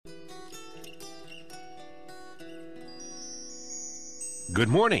Good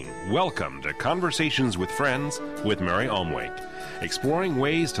morning. Welcome to Conversations with Friends with Mary Omwake, exploring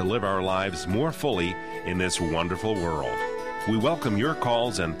ways to live our lives more fully in this wonderful world. We welcome your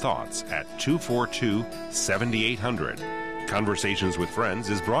calls and thoughts at 242-7800. Conversations with Friends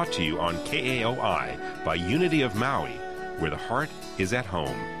is brought to you on KAOI by Unity of Maui, where the heart is at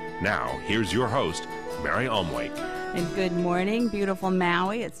home. Now, here's your host, Mary Omwake. And good morning, beautiful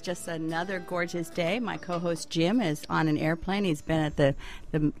Maui. It's just another gorgeous day. My co-host Jim is on an airplane. He's been at the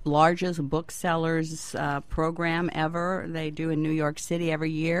largest booksellers program ever. They do in New York City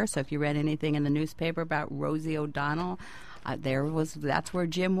every year. So if you read anything in the newspaper about Rosie O'Donnell, that's where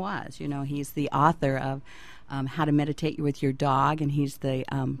Jim was. You know, he's the author of How to Meditate with Your Dog, and he's the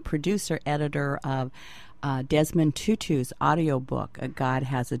producer, editor of Desmond Tutu's audiobook, God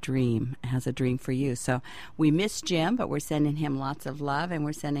Has a Dream for You. So we miss Jim, but we're sending him lots of love, and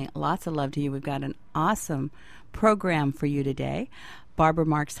we're sending lots of love to you. We've got an awesome program for you today. Barbara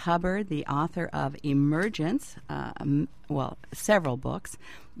Marx Hubbard, the author of Emergence, several books.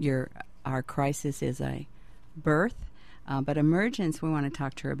 Our Crisis is a Birth. But Emergence, we want to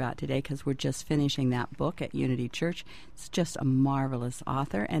talk to her about today because we're just finishing that book at Unity Church. It's just a marvelous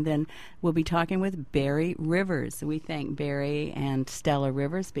author. And then we'll be talking with Barry Rivers. We thank Barry and Stella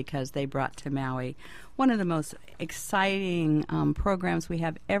Rivers because they brought to Maui one of the most exciting programs we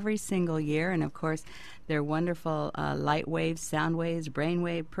have every single year. And, of course, their wonderful light waves, sound waves, brain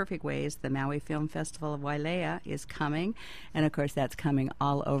wave, perfect waves. The Maui Film Festival of Wailea is coming. And, of course, that's coming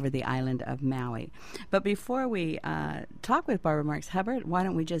all over the island of Maui. But before we talk with Barbara Marx Hubbard, why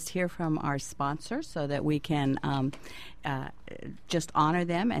don't we just hear from our sponsors so that we can just honor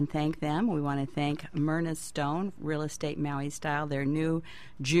them and thank them. We want to thank Myrna Stone, Real Estate Maui Style. Their new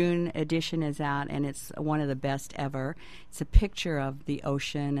June edition is out, and it's one of the best ever. It's a picture of the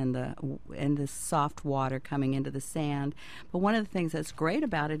ocean and the soft water coming into the sand. But one of the things that's great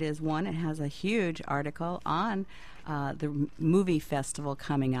about it is, one, it has a huge article on the movie festival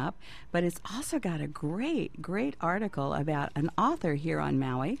coming up, but it's also got a great, great article about an author here on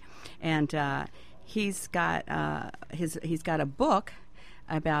Maui, and he's got a book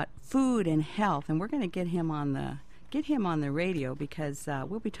about food and health, and we're going to get him on the radio because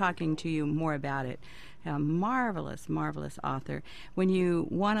we'll be talking to you more about it. A marvelous, marvelous author. When you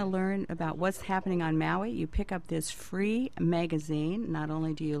want to learn about what's happening on Maui, you pick up this free magazine. Not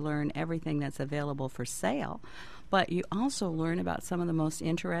only do you learn everything that's available for sale, but you also learn about some of the most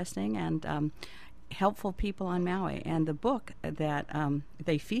interesting and helpful people on Maui. And the book that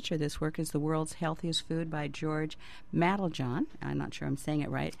they feature this work is The World's Healthiest Food by George Madeljohn. I'm not sure I'm saying it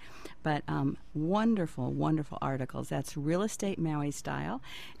right, but wonderful, wonderful articles. That's Real Estate Maui Style.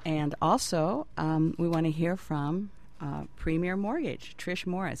 And also, we want to hear from Premier Mortgage, Trish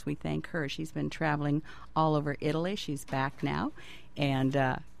Morris. We thank her. She's been traveling all over Italy. She's back now. And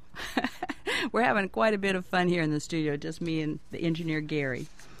we're having quite a bit of fun here in the studio, just me and the engineer, Gary.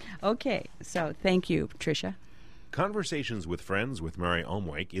 Okay, so thank you, Tricia. Conversations with Friends with Mary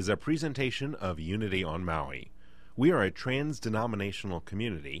Omwake is a presentation of Unity on Maui. We are a trans-denominational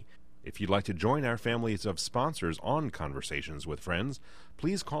community. If you'd like to join our families of sponsors on Conversations with Friends,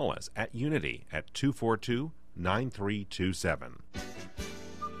 please call us at Unity at 242-9327.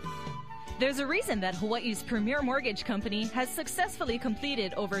 There's a reason that Hawaii's premier mortgage company has successfully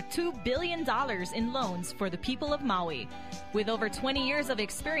completed over $2 billion in loans for the people of Maui. With over 20 years of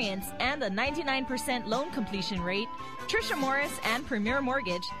experience and a 99% loan completion rate, Tricia Morris and Premier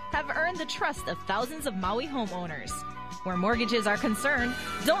Mortgage have earned the trust of thousands of Maui homeowners. Where mortgages are concerned,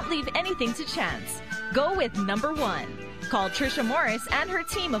 don't leave anything to chance. Go with number one. Call Tricia Morris and her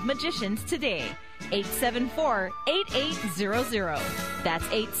team of magicians today. 874-8800. That's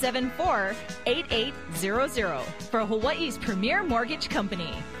 874-8800 for Hawaii's premier mortgage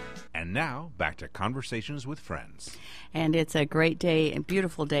company. And now, back to Conversations with Friends. And it's a great day, a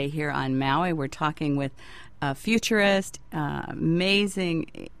beautiful day here on Maui. We're talking with a futurist,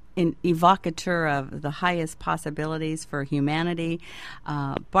 amazing evocateur of the highest possibilities for humanity,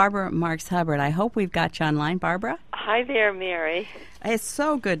 Barbara Marx Hubbard. I hope we've got you online, Barbara. Hi there, Mary. It's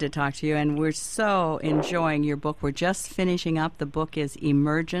so good to talk to you, and we're so enjoying your book. We're just finishing up. The book is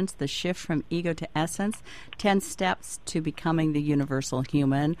Emergence, The Shift from Ego to Essence, 10 Steps to Becoming the Universal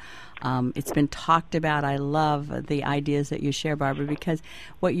Human. It's been talked about. I love the ideas that you share, Barbara, because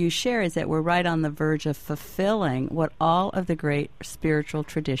what you share is that we're right on the verge of fulfilling what all of the great spiritual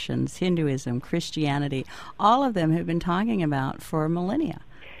traditions, Hinduism, Christianity, all of them have been talking about for millennia.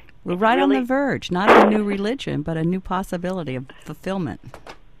 We're right on the verge, not a new religion, but a new possibility of fulfillment.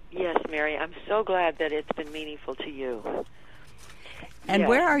 Yes, Mary, I'm so glad that it's been meaningful to you. And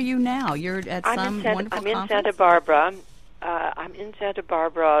where are you now? You're at some wonderful conference? I'm in Santa Barbara. I'm in Santa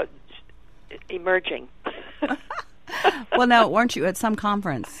Barbara, emerging. Well, now, weren't you at some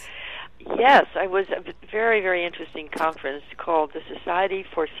conference? Yes, I was at a very, very interesting conference called the Society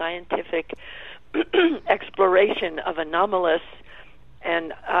for Scientific Exploration of Anomalous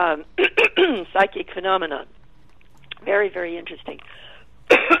and Psychic Phenomena. Very, very interesting.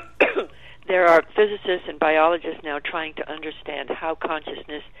 There are physicists and biologists now trying to understand how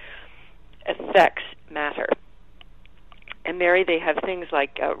consciousness affects matter. And Mary, they have things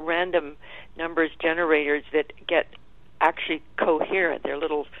like random numbers generators that get actually coherent. They're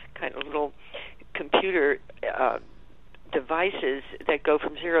little computer devices that go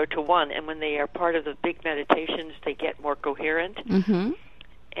from 0 to 1, and when they are part of the big meditations, they get more coherent. Mm-hmm.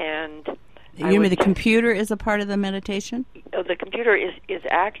 And you mean the computer is a part of the meditation? The computer is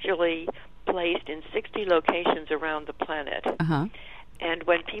actually placed in 60 locations around the planet. Uh-huh. And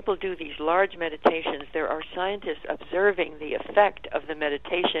when people do these large meditations, there are scientists observing the effect of the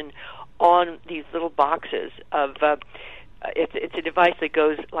meditation on these little boxes of it's a device that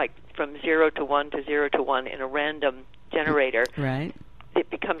goes like from 0 to 1 to 0 to 1 in a random generator. Right. It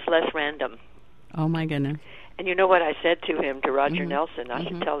becomes less random. Oh, my goodness. And you know what I said to him, to Roger Nelson, I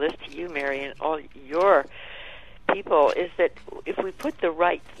should tell this to you, Mary, and all your people, is that if we put the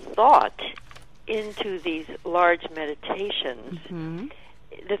right thought into these large meditations,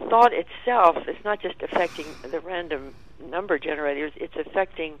 the thought itself is not just affecting the random number generators, it's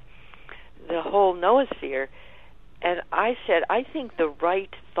affecting the whole noosphere. And I said, I think the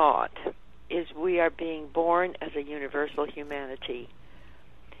right thought is we are being born as a universal humanity.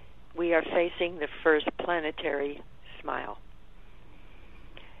 We are facing the first planetary smile.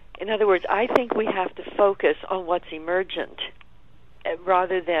 In other words, I think we have to focus on what's emergent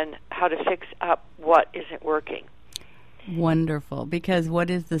rather than how to fix up what isn't working. Wonderful. Because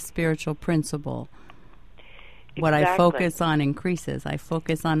what is the spiritual principle? Exactly. What I focus on increases. I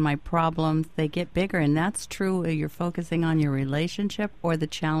focus on my problems, they get bigger. And that's true. You're focusing on your relationship or the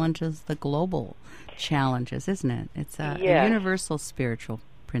challenges, the global challenges, isn't it? It's a universal spiritual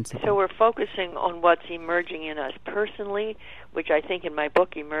principle. So we're focusing on what's emerging in us personally, which I think in my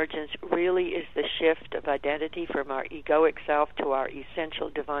book, Emergence, really is the shift of identity from our egoic self to our essential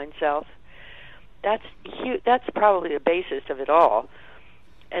divine self. That's probably the basis of it all.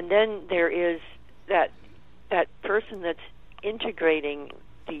 And then there is that person that's integrating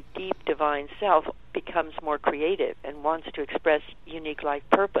the deep divine self becomes more creative and wants to express unique life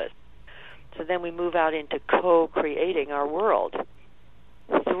purpose. So then we move out into co-creating our world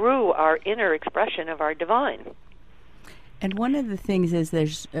through our inner expression of our divine. And one of the things is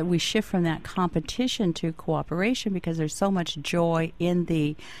we shift from that competition to cooperation because there's so much joy in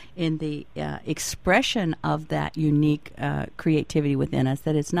the expression of that unique creativity within us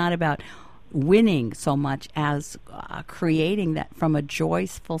that it's not about winning so much as creating that from a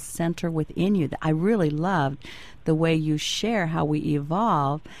joyful center within you. I really loved the way you share how we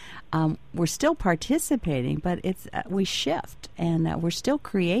evolve. We're still participating, but we shift, and we're still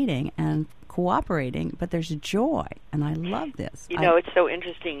creating and cooperating, but there's joy, and I love this. You know, it's so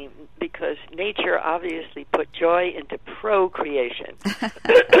interesting because nature obviously put joy into procreation,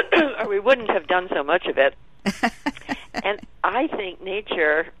 or we wouldn't have done so much of it. And I think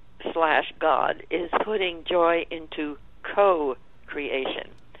nature / God is putting joy into co-creation,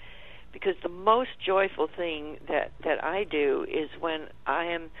 because the most joyful thing that I do is when I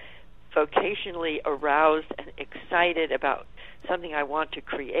am vocationally aroused and excited about something I want to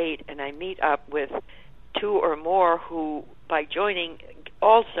create, and I meet up with two or more who, by joining,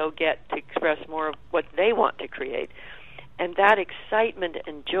 also get to express more of what they want to create. And that excitement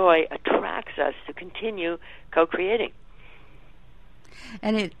and joy attracts us to continue co-creating.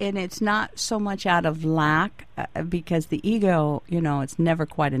 And it's not so much out of lack, because the ego, it's never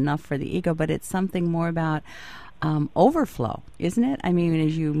quite enough for the ego, but it's something more about overflow, isn't it? I mean,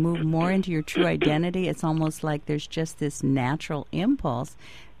 as you move more into your true identity, it's almost like there's just this natural impulse.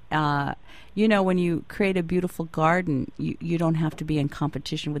 When you create a beautiful garden, you don't have to be in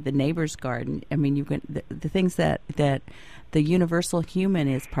competition with the neighbor's garden. I mean, you can the things that the universal human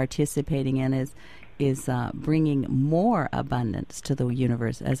is participating in is bringing more abundance to the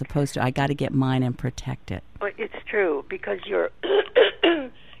universe, as opposed to I got to get mine and protect it. Well, it's true, because you're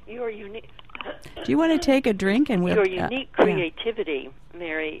unique. Do you want to take a drink? And your unique creativity,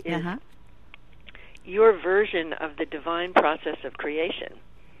 Mary, is your version of the divine process of creation.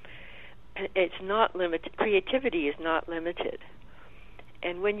 It's not limited. Creativity is not limited.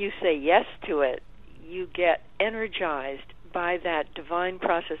 And when you say yes to it, you get energized by that divine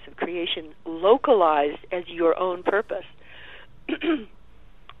process of creation, localized as your own purpose. And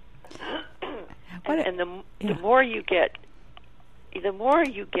the more you get the more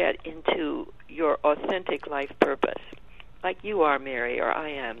you get into your authentic life purpose, like you are, Mary, or I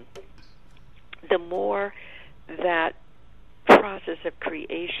am, the more that process of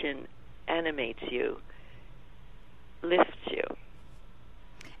creation animates you, lifts you,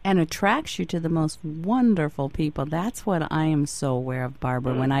 and attracts you to the most wonderful people. That's what I am so aware of,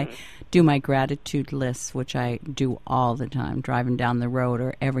 Barbara, when I do my gratitude lists, which I do all the time, driving down the road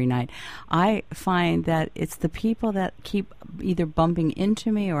or every night. I find that it's the people that keep either bumping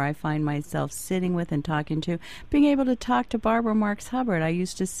into me or I find myself sitting with and talking to. Being able to talk to Barbara Marx Hubbard, I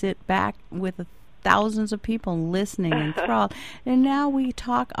used to sit back with thousands of people listening and enthralled, and now we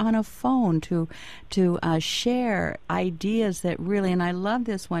talk on a phone to share ideas that really, and I love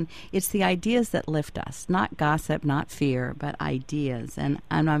this one, it's the ideas that lift us, not gossip, not fear, but ideas. And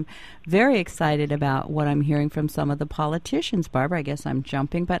I'm very excited about what I'm hearing from some of the politicians, Barbara. I guess I'm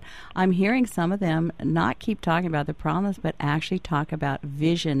jumping, but I'm hearing some of them not keep talking about the problems, but actually talk about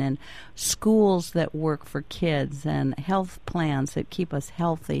vision and schools that work for kids and health plans that keep us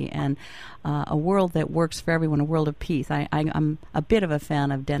healthy and a world that works for everyone, a world of peace. I'm a bit of a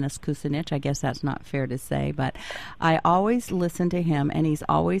fan of Dennis Kucinich. I guess that's not fair to say, but I always listen to him, and he's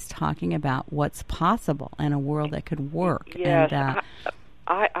always talking about what's possible in a world that could work. Yes, and,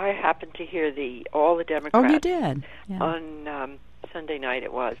 I happened to hear all the Democrats. Oh, you did? Yeah. On Sunday night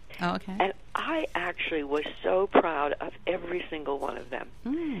it was. Oh, okay. And I actually was so proud of every single one of them,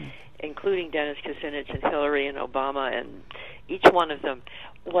 including Dennis Kucinich and Hillary and Obama, and each one of them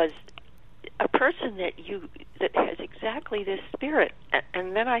was a person that has exactly this spirit.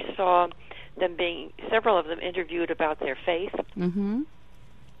 And then I saw them several of them interviewed about their faith, and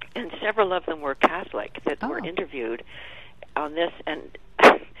several of them were Catholic that were interviewed on this. And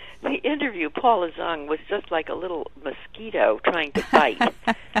the interview, Paula Zung, was just like a little mosquito trying to bite.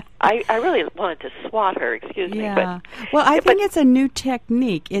 I really wanted to swat her, excuse me. But, well, I think it's a new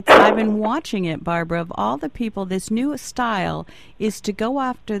technique. I've been watching it, Barbara. Of all the people, this new style is to go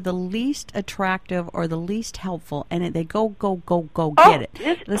after the least attractive or the least helpful, and they go get it.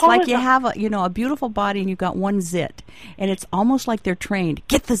 It's like you have a beautiful body and you've got one zit, and it's almost like they're trained.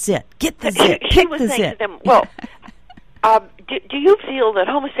 Get the zit, pick the zit. She was saying to them, well, do you feel that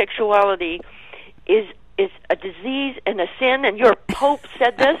homosexuality is a disease and a sin, and your Pope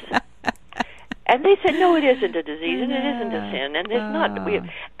said this? And they said, no, it isn't a disease, and it isn't a sin, and it's not.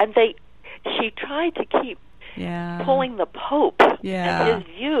 She tried to keep pulling the Pope and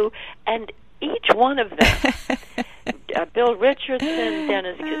his view, and each one of them, Bill Richardson,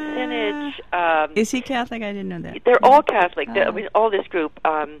 Dennis Kucinich. Is he Catholic? I didn't know that. They're all Catholic. All this group.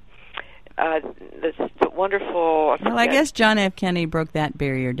 This wonderful. Well, I guess John F. Kennedy broke that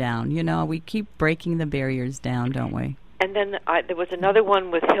barrier down. We keep breaking the barriers down, don't we? And then there was another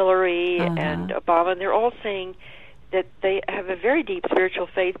one with Hillary and Obama, and they're all saying that they have a very deep spiritual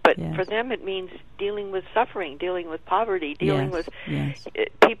faith, but for them it means dealing with suffering, dealing with poverty, dealing with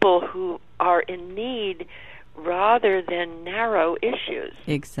people who are in need rather than narrow issues.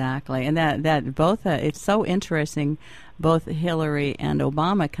 Exactly. And that both, it's so interesting, both Hillary and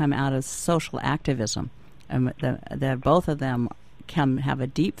Obama come out of social activism. Both of them have a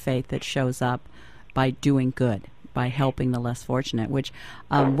deep faith that shows up by doing good, by helping the less fortunate, which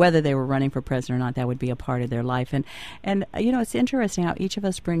whether they were running for president or not, that would be a part of their life. And it's interesting how each of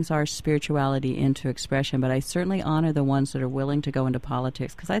us brings our spirituality into expression, but I certainly honor the ones that are willing to go into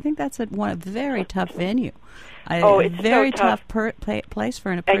politics, because I think that's a very tough venue. It's a very so tough place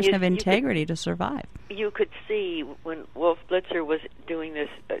for a person of integrity to survive. You could see when Wolf Blitzer was doing this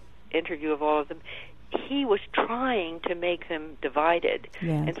interview of all of them, he was trying to make them divided.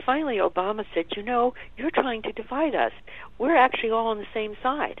 Yes. And finally Obama said, you're trying to divide us. We're actually all on the same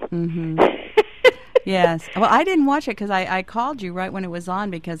side. Mm-hmm. Yes. Well, I didn't watch it because I called you right when it was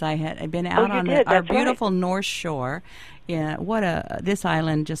on, because I had been out on our beautiful North Shore. Yeah, this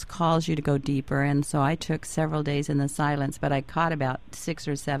island just calls you to go deeper, and so I took several days in the silence, but I caught about 6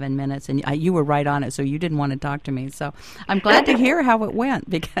 or 7 minutes, and you were right on it, so you didn't want to talk to me. So I'm glad to hear how it went,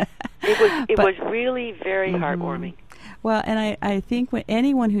 because it was really very heartwarming. Well, and I think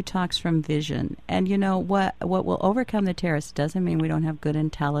anyone who talks from vision, and what will overcome the terrorists doesn't mean we don't have good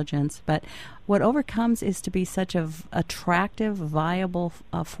intelligence, but what overcomes is to be such a attractive, viable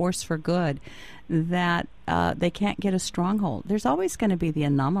force for good that they can't get a stronghold. There's always going to be the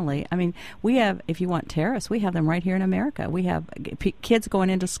anomaly. I mean, we have, if you want terrorists, we have them right here in America. We have kids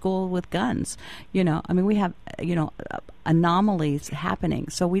going into school with guns. We have anomalies happening.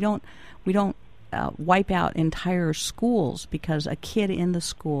 So we don't wipe out entire schools because a kid in the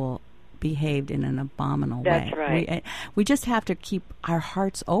school behaved in an abominable That's way. right. We just have to keep our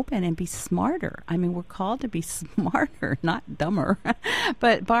hearts open and be smarter. I mean, we're called to be smarter, not dumber.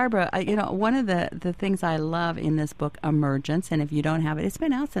 But Barbara, one of the things I love in this book, Emergence, and if you don't have it, it's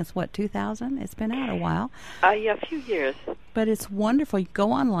been out since, 2000? It's been out a while. Yeah, a few years. But it's wonderful. You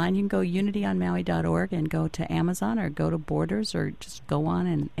go online. You can go unityonmaui.org and go to Amazon or go to Borders or just go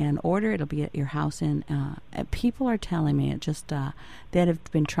on and order. It'll be at your house. People are telling me that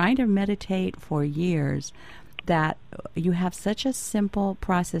have been trying to meditate for years that you have such a simple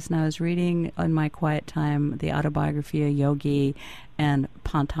process. And I was reading in my quiet time the autobiography of Yogi and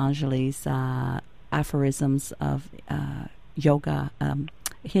Patanjali's aphorisms of yoga,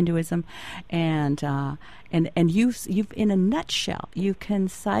 Hinduism, and you've in a nutshell, you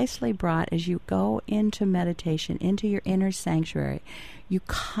concisely brought, as you go into meditation, into your inner sanctuary, you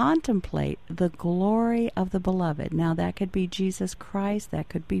contemplate the glory of the beloved. Now that could be Jesus Christ, that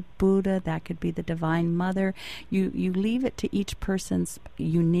could be Buddha, that could be the Divine Mother. You leave it to each person's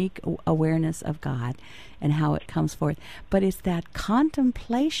unique awareness of God and how it comes forth. But it's that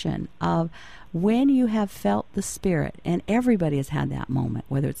contemplation of when you have felt the Spirit, and everybody has had that moment,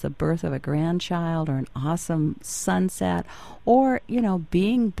 whether it's the birth of a grandchild or an awesome sunset, or,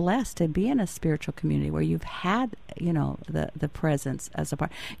 being blessed to be in a spiritual community where you've had, the presence as a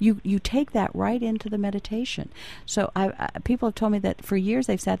part. You take that right into the meditation. So people have told me that for years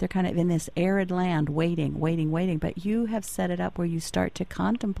they've sat there kind of in this arid land waiting, but you have set it up where you start to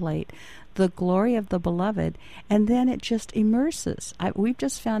contemplate the glory of the beloved, and then it just immerses. We've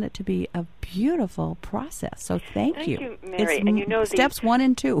just found it to be a beautiful process. So thank you, Mary. It's steps 1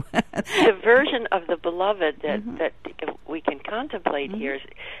 and 2. The version of the beloved that we can contemplate here is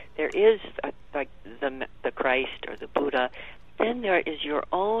there is like the Christ or the Buddha. Then there is your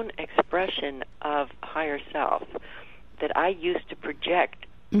own expression of higher self that I used to project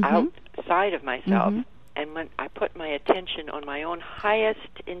outside of myself. And when I put my attention on my own highest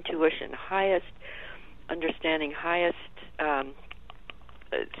intuition, highest understanding, highest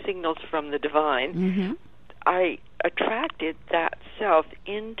signals from the divine, I attracted that self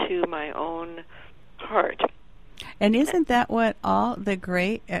into my own heart. And isn't that what all the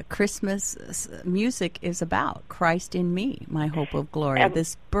great Christmas music is about? Christ in me, my hope of glory.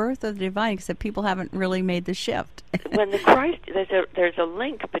 This birth of the divine, except people haven't really made the shift. When the Christ, there's a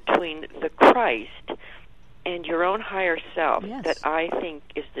link between the Christ and your own higher self that I think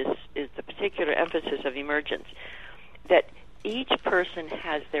is the particular emphasis of emergence. That each person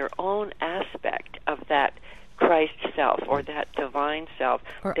has their own aspect of that Christ self or that divine self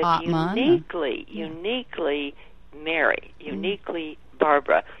or that's Atman. uniquely Mary, uniquely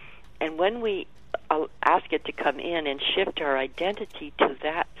Barbara. And when we ask it to come in and shift our identity to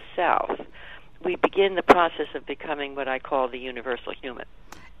that self, we begin the process of becoming what I call the universal human.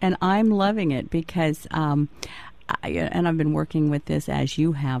 And I'm loving it because, and I've been working with this as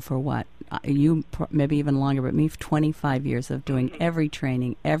you have for what? You maybe even longer, but me for 25 years of doing every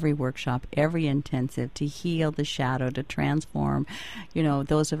training, every workshop, every intensive to heal the shadow, to transform,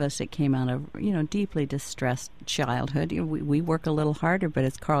 those of us that came out of, deeply distressed childhood. We work a little harder, but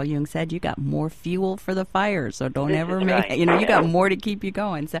as Carl Jung said, you got more fuel for the fire, so don't ever make, you got more to keep you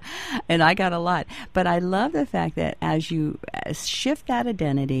going. So, and I got a lot. But I love the fact that as you shift that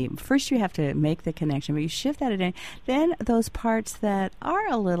identity, first you have to make the connection, but you shift that identity, then those parts that are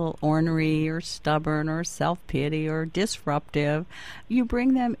a little ornery or stubborn or self-pity or disruptive, you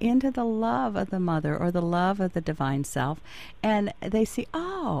bring them into the love of the mother or the love of the divine self, and they see,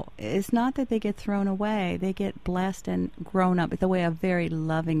 it's not that they get thrown away, they get blessed and grown up the way a very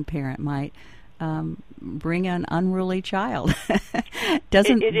loving parent might bring an unruly child.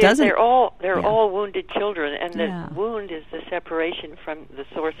 They're all wounded children, and the wound is the separation from the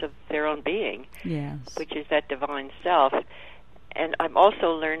source of their own being, which is that divine self. And I'm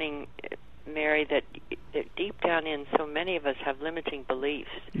also learning, Mary, that deep down in so many of us have limiting beliefs.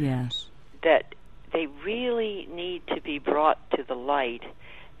 Yes. That they really need to be brought to the light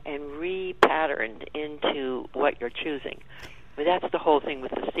and repatterned into what you're choosing. But that's the whole thing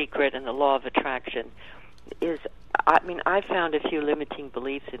with The Secret and the law of attraction. I found a few limiting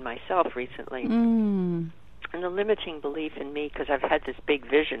beliefs in myself recently. And the limiting belief in me, because I've had this big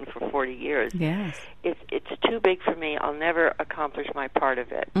vision for 40 years, it's too big for me. I'll never accomplish my part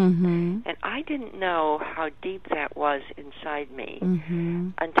of it. And I didn't know how deep that was inside me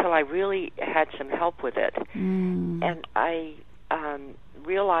until I really had some help with it. And I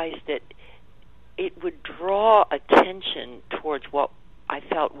realized that it would draw attention towards what I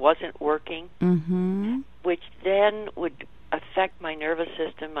felt wasn't working, which then would affect my nervous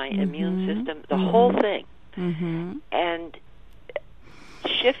system, my immune system, the whole thing. And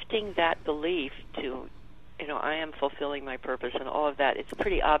shifting that belief to, I am fulfilling my purpose and all of that. It's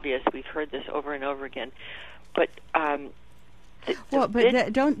pretty obvious. We've heard this over and over again. But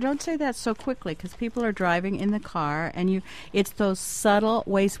don't say that so quickly, because people are driving in the car, and it's those subtle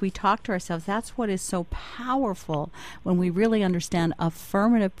ways we talk to ourselves. That's what is so powerful when we really understand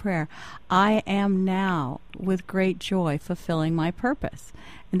affirmative prayer. I am now, with great joy, fulfilling my purpose.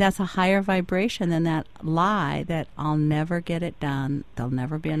 And that's a higher vibration than that lie that I'll never get it done, there'll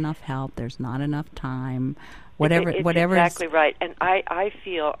never be enough help, there's not enough time, whatever. It's exactly right. And I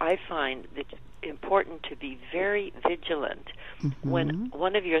find that it's important to be very vigilant when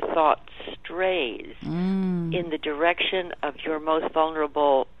one of your thoughts strays in the direction of your most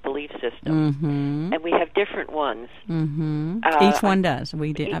vulnerable belief system. And we have different ones. Each one does.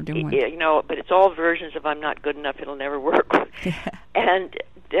 We do have different ones. But it's all versions of I'm not good enough, it'll never work.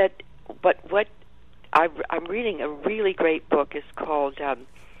 But what I'm reading a really great book is called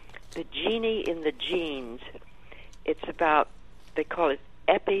The Genie in the Genes. It's about, they call it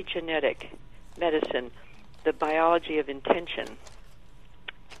epigenetic medicine, the biology of intention.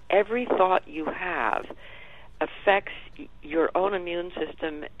 Every thought you have affects your own immune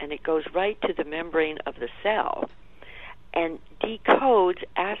system, and it goes right to the membrane of the cell and decodes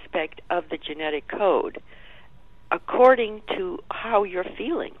aspect of the genetic code according to how you're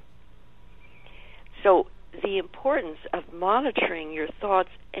feeling. So the importance of monitoring your thoughts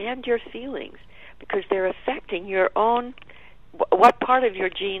and your feelings, because they're affecting your own, what part of your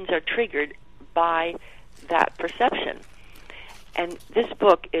genes are triggered by that perception. And this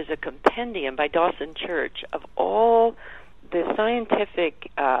book is a compendium by Dawson Church of all the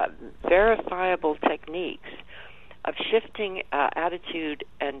scientific, verifiable techniques of shifting attitude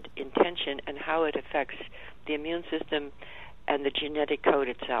and intention and how it affects the immune system and the genetic code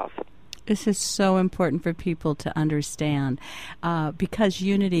itself. This is so important for people to understand, because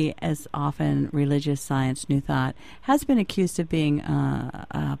unity, as often religious science, New Thought, has been accused of being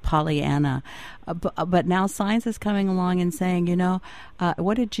Pollyanna. But now science is coming along and saying,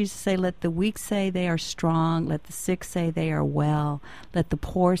 what did Jesus say? Let the weak say they are strong. Let the sick say they are well. Let the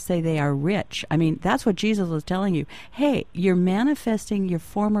poor say they are rich. I mean, that's what Jesus was telling you. Hey, you're manifesting your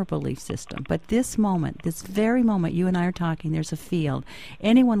former belief system. But this moment, this very moment you and I are talking, there's a field.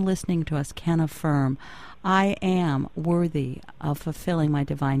 Anyone listening to us can affirm, I am worthy of fulfilling my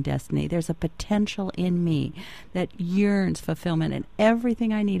divine destiny. There's a potential in me that yearns fulfillment, and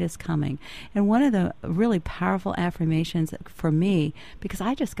everything I need is coming. And one of the really powerful affirmations for me, because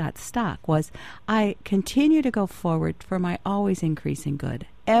I just got stuck, was I continue to go forward for my always increasing good.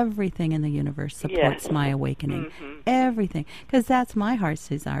 Everything in the universe supports my awakening. Everything. Because that's my heart's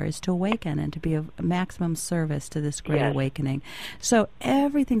desire, is to awaken and to be of maximum service to this great awakening. So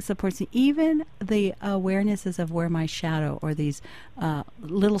everything supports me, even the awarenesses of where my shadow or these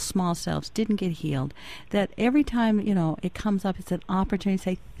little small selves didn't get healed. That every time, it comes up, it's an opportunity to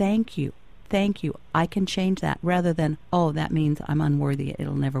say, thank you. Thank you. I can change that, rather than, that means I'm unworthy.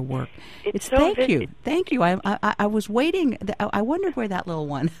 It'll never work. It's so thank you. Thank you. I was waiting. I wondered where that little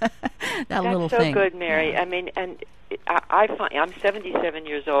one, that little thing. That's so good, Mary. I mean, and I find I'm 77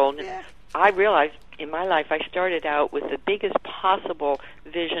 years old. And I realized in my life I started out with the biggest possible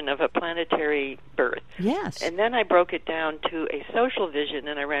vision of a planetary birth. Yes. And then I broke it down to a social vision,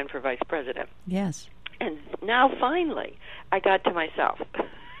 and I ran for vice president. Yes. And now finally I got to myself.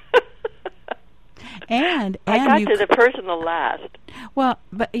 And I got to the personal last. Well,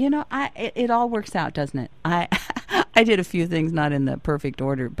 but it all works out, doesn't it? I did a few things not in the perfect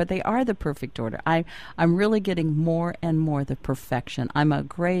order, but they are the perfect order. I'm really getting more and more the perfection. I'm a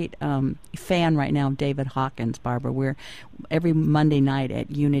great fan right now of David Hawkins, Barbara. We're every Monday night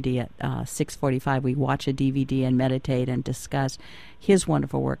at Unity at 6:45. We watch a DVD and meditate and discuss his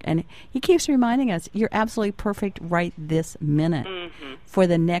wonderful work. And he keeps reminding us, you're absolutely perfect right this minute for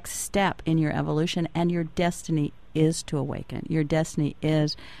the next step in your evolution, and your destiny is to awaken. Your destiny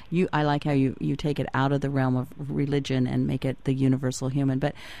is, I like how you take it out of the realm of religion and make it the universal human.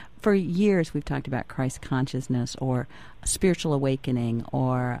 But for years we've talked about Christ consciousness, or spiritual awakening,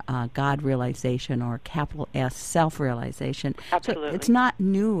 or God realization, or capital S, self-realization. Absolutely. So it's not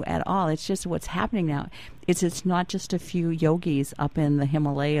new at all. It's just what's happening now. It's not just a few yogis up in the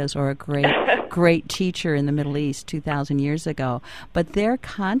Himalayas or a great teacher in the Middle East 2,000 years ago, but their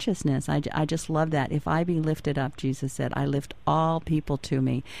consciousness, I just love that. If I be lifted up, Jesus said, I lift all people to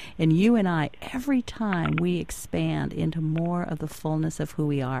me. And you and I, every time we expand into more of the fullness of who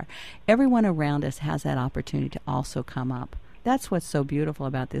we are, everyone around us has that opportunity to also come up. That's what's so beautiful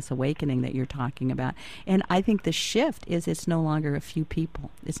about this awakening that you're talking about. And I think the shift is it's no longer a few people.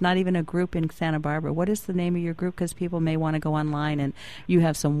 It's not even a group in Santa Barbara. What is the name of your group? Because people may want to go online, and you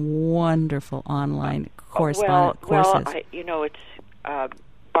have some wonderful online correspondent courses. Well, it's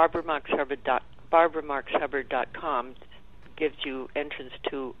BarbaraMarksHubbard.com gives you entrance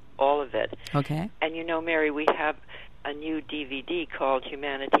to all of it. Okay. And Mary, we have a new DVD called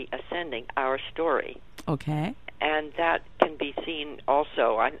Humanity Ascending, Our Story. Okay. And that can be seen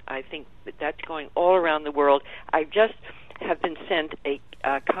also. I think that's going all around the world. I just have been sent a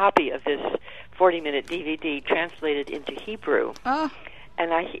copy of this 40-minute DVD translated into Hebrew. Oh.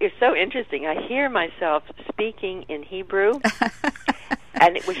 And it's so interesting. I hear myself speaking in Hebrew.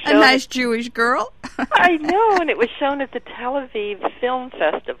 And it was shown a nice Jewish girl. I know, and it was shown at the Tel Aviv Film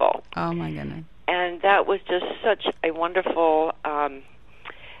Festival. Oh, my goodness. And that was just such a wonderful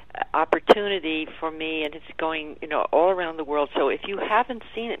opportunity for me, and it's going, all around the world. So if you haven't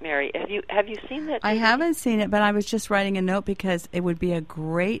seen it, Mary, have you seen that? I haven't seen it, but I was just writing a note because it would be a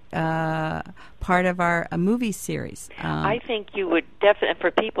great part of our movie series. I think you would definitely,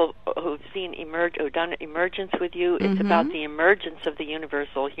 for people who've seen who've done Emergence with you, it's about the emergence of the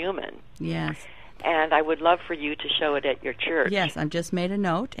universal human. Yes. And I would love for you to show it at your church. Yes, I've just made a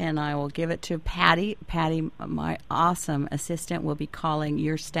note, and I will give it to Patty. Patty, my awesome assistant, will be calling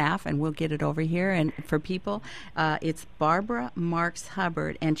your staff, and we'll get it over here. And for people, it's Barbara Marks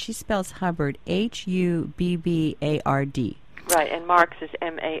Hubbard, and she spells Hubbard, Hubbard. Right, and Marks is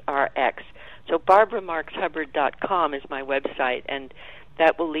Marx. So BarbaraMarksHubbard.com is my website, and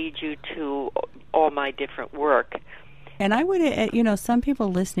that will lead you to all my different work. And I would, some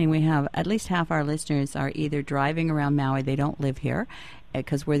people listening, we have at least half our listeners are either driving around Maui, they don't live here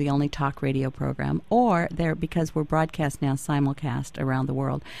because we're the only talk radio program, or they're because we're broadcast now, simulcast around the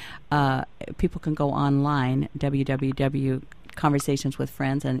world. People can go online,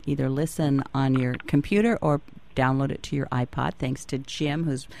 www.conversationswithfriends, and either listen on your computer or download it to your iPod, thanks to Jim,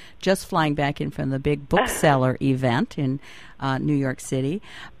 who's just flying back in from the big bookseller event in New York City.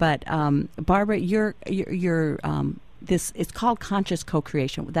 But Barbara, you're it's called Conscious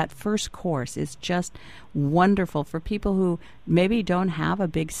Co-Creation. That first course is just wonderful for people who maybe don't have a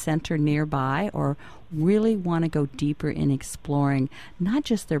big center nearby or really want to go deeper in exploring not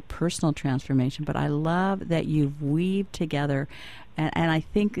just their personal transformation, but I love that you've weaved together, and I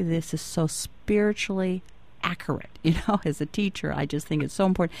think this is so spiritually accurate. As a teacher, I just think it's so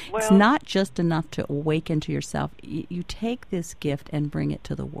important. Well, it's not just enough to awaken to yourself. You take this gift and bring it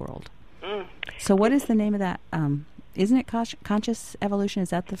to the world. So what is the name of that? Isn't it Conscious Evolution?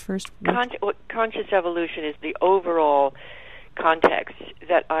 Is that the first word? Conscious Evolution is the overall context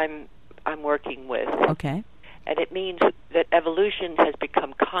that I'm working with. Okay. And it means that evolution has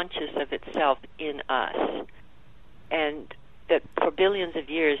become conscious of itself in us. And that for billions of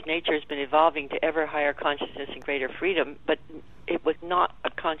years, nature has been evolving to ever higher consciousness and greater freedom, but it was not a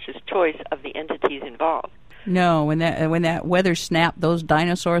conscious choice of the entities involved. No, when that weather snapped, those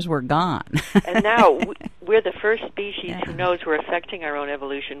dinosaurs were gone. And now we're the first species who knows we're affecting our own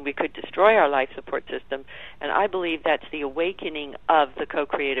evolution. We could destroy our life support system, and I believe that's the awakening of the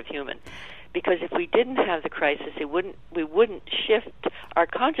co-creative human. Because if we didn't have the crisis, we wouldn't shift our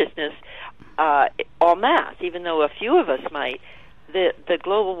consciousness en masse, even though a few of us might. The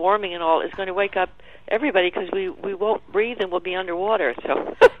global warming and all is going to wake up everybody because we won't breathe and we'll be underwater.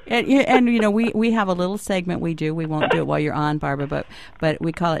 So and we have a little segment we do. We won't do it while you're on, Barbara, but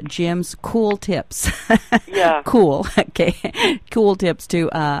we call it Jim's Cool Tips. Yeah. Cool. Okay. Cool tips to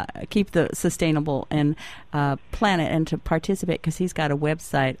keep the sustainable and planet and to participate, because he's got a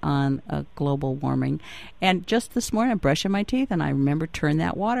website on global warming. And just this morning, I'm brushing my teeth, and I remember turn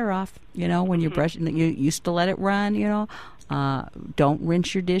that water off. When you're brushing, you used to let it run. Don't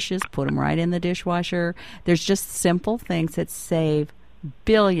rinse your dishes. Put them right in the dishwasher. There's just simple things that save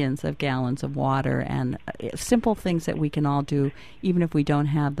billions of gallons of water, and simple things that we can all do, even if we don't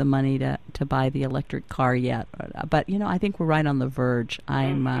have the money to buy the electric car yet. But I think we're right on the verge.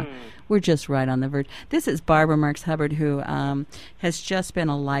 We're just right on the verge. This is Barbara Marks Hubbard, who has just been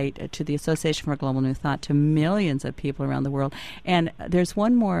a light to the Association for Global New Thought to millions of people around the world. And there's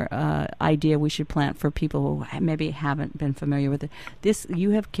one more idea we should plant for people who maybe haven't been familiar with it. You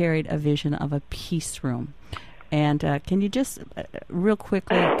have carried a vision of a peace room. And can you just, real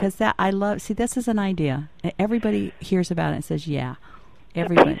quickly, because this is an idea. Everybody hears about it and says, yeah,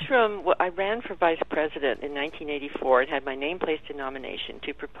 everybody. The Peace Room, I ran for vice president in 1984 and had my name placed in nomination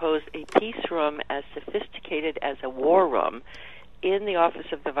to propose a peace room as sophisticated as a war room in the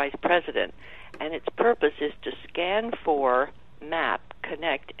office of the vice president. And its purpose is to scan for, map,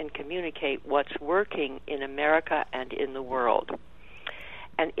 connect and communicate what's working in America and in the world.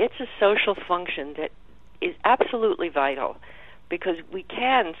 And it's a social function that is absolutely vital, because we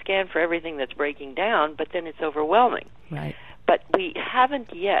can scan for everything that's breaking down, but then it's overwhelming. Right. But we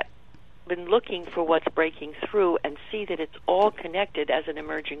haven't yet been looking for what's breaking through and see that it's all connected as an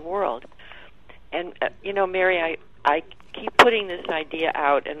emerging world. And, Mary, I keep putting this idea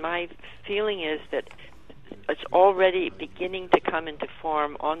out, and my feeling is that it's already beginning to come into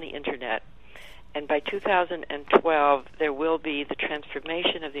form on the Internet. And by 2012, there will be the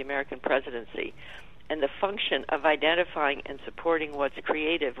transformation of the American presidency, and the function of identifying and supporting what's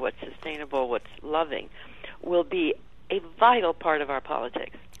creative, what's sustainable, what's loving, will be a vital part of our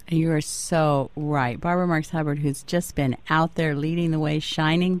politics. You are so right. Barbara Marx Hubbard, who's just been out there leading the way,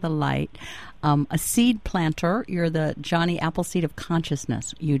 shining the light, a seed planter. You're the Johnny Appleseed of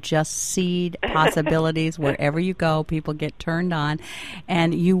consciousness. You just seed possibilities wherever you go. People get turned on.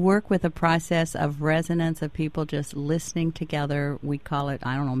 And you work with a process of resonance of people just listening together. We call it,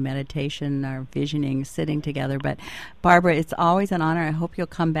 meditation or visioning, sitting together. But, Barbara, it's always an honor. I hope you'll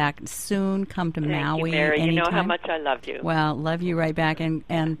come back soon. Come to Maui. Thank you, Mary. Anytime. You know how much I love you. Well, love you right back. And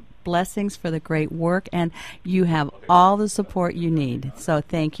blessings for the great work, and you have all the support you need. So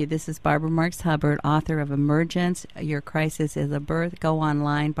thank you. This is Barbara Marx Hubbard, author of Emergence, Your Crisis is a Birth. Go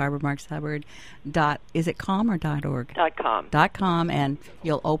online, BarbaraMarxHubbard. Is it .com or .org? .com. .com, and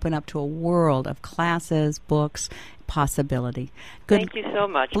you'll open up to a world of classes, books, possibility. Good. Thank you so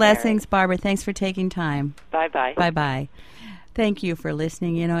much, Blessings, Mary. Barbara. Thanks for taking time. Bye-bye. Bye-bye. Thank you for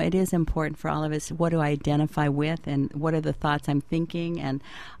listening. It is important for all of us. What do I identify with, and what are the thoughts I'm thinking? And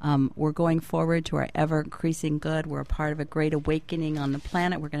we're going forward to our ever-increasing good. We're a part of a great awakening on the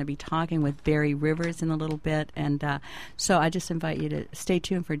planet. We're going to be talking with Barry Rivers in a little bit. And so I just invite you to stay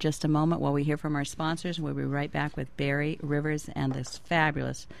tuned for just a moment while we hear from our sponsors. We'll be right back with Barry Rivers and this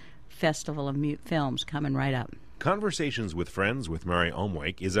fabulous Festival of Films coming right up. Conversations with Friends with Mary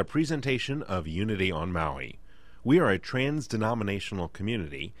Omwake is a presentation of Unity on Maui. We are a trans-denominational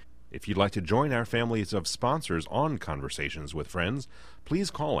community. If you'd like to join our families of sponsors on Conversations with Friends,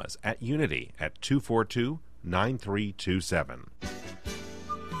 please call us at Unity at 242-9327.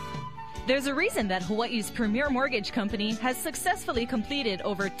 There's a reason that Hawaii's premier mortgage company has successfully completed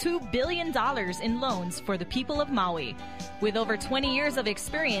over $2 billion in loans for the people of Maui. With over 20 years of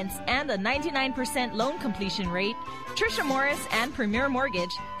experience and a 99% loan completion rate, Trisha Morris and Premier Mortgage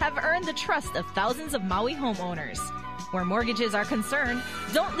have earned the trust of thousands of Maui homeowners. Where mortgages are concerned,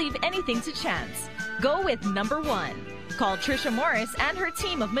 don't leave anything to chance. Go with number one. Call Trisha Morris and her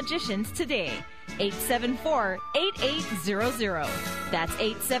team of magicians today. 874-8800. That's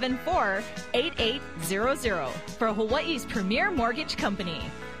 874-8800 for Hawaii's premier mortgage company.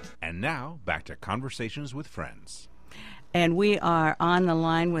 And now, back to Conversations with Friends. And we are on the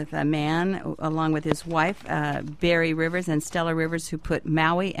line with a man, along with his wife, Barry Rivers and Stella Rivers, who put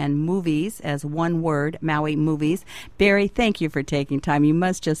Maui and movies as one word, Maui Movies. Barry, thank you for taking time. You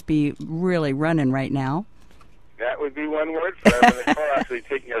must just be really running right now. That would be one word for that. I'm in the car actually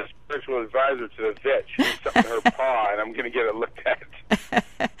taking a spiritual advisor to the vet. She needs something in her paw, and I'm going to get it looked at.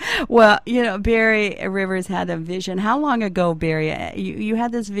 Well, Barry Rivers had a vision. How long ago, Barry? You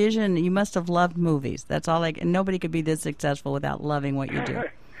had this vision. You must have loved movies. That's all. And nobody could be this successful without loving what you do.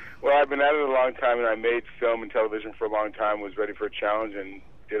 Well, I've been at it a long time, and I made film and television for a long time, was ready for a challenge, and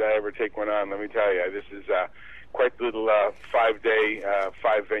did I ever take one on? Let me tell you, this is quite the little 5-day,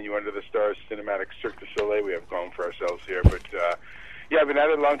 5-venue under the stars cinematic Cirque du Soleil we have going for ourselves here. But, yeah, I've been at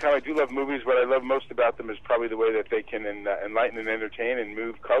it a long time. I do love movies. What I love most about them is probably the way that they can enlighten and entertain and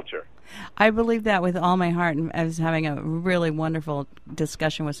move culture. I believe that with all my heart. And I was having a really wonderful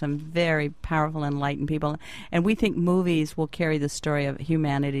discussion with some very powerful, enlightened people. And we think movies will carry the story of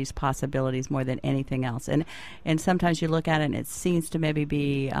humanity's possibilities more than anything else. And sometimes you look at it and it seems to maybe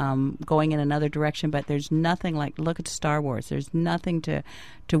be going in another direction, but there's nothing like, look at Star Wars. There's nothing to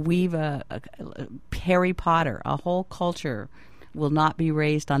weave a Harry Potter, a whole culture will not be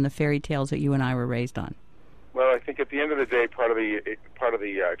raised on the fairy tales that you and I were raised on. Well, I think at the end of the day, part of the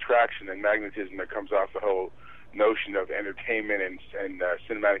attraction and magnetism that comes off the whole notion of entertainment and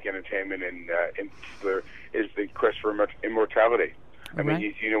cinematic entertainment, and in particular, is the quest for immortality. I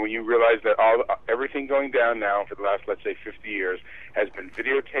mean, when you realize that everything going down now for the last, let's say, 50 years has been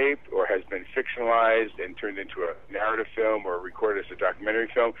videotaped or has been fictionalized and turned into a narrative film or recorded as a documentary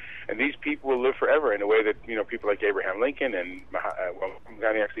film, and these people will live forever in a way that, people like Abraham Lincoln and,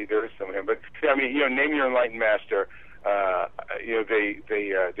 actually there is some of him, but, name your enlightened master, there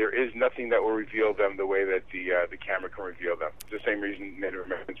is nothing that will reveal them the way that the camera can reveal them. It's the same reason Native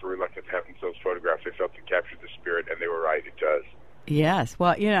Americans were reluctant to have themselves photographed. They felt it captured the spirit, and they were right, it does. Yes.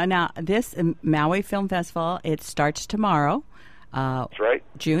 Well, now this Maui Film Festival, it starts tomorrow. That's right.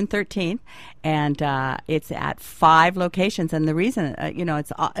 June 13th, and it's at 5 locations. And the reason,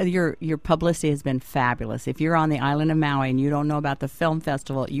 it's your publicity has been fabulous. If you're on the island of Maui and you don't know about the film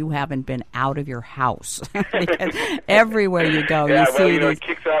festival, you haven't been out of your house. Because everywhere you go, you see these. It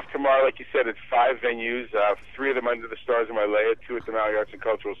kicks off tomorrow, like you said. It's 5 venues, 3 of them under the stars of Wailea, 2 at the Maui Arts and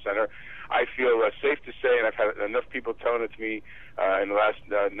Cultural Center. I feel safe to say, and I've had enough people telling it to me in the last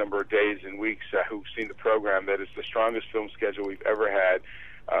number of days and weeks who've seen the program, that it's the strongest film schedule we've ever had.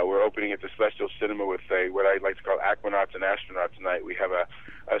 We're opening at the Celestial Cinema with what I like to call Aquanauts and Astronauts tonight. We have a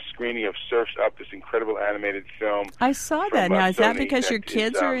screening of Surf's Up, this incredible animated film. I saw that. Now, is that because your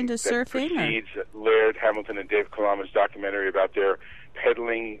kids are into surfing? Precedes Laird Hamilton and Dave Kalama's documentary about their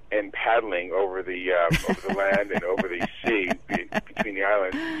pedaling and paddling over the land and over the sea between the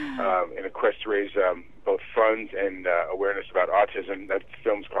islands in a quest to raise both funds and awareness about autism. That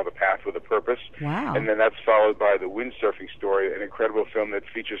film's called The Path with a Purpose. Wow. And then that's followed by The Windsurfing Story, an incredible film that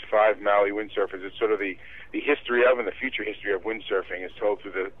features 5 Maui windsurfers. It's sort of the history of and the future history of windsurfing is told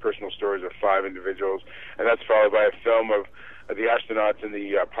through the personal stories of 5 individuals. And that's followed by a film of the astronauts in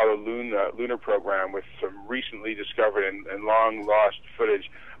the Apollo lunar program with some recently discovered and long lost footage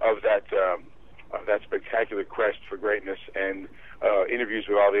of that spectacular quest for greatness and interviews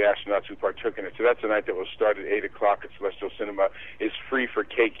with all the astronauts who partook in it. So that's a night that will start at 8 o'clock at Celestial Cinema. It's free for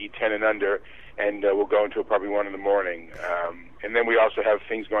keiki, 10 and under, and we'll go until probably 1 in the morning. And then we also have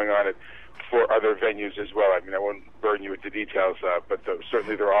things going on at 4 other venues as well. I mean, I won't burden you with the details, but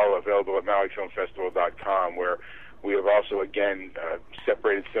certainly they're all available at MauiFilmFestival.com, where we have also, again,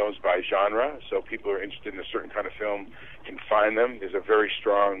 separated films by genre, so people who are interested in a certain kind of film can find them. There's a very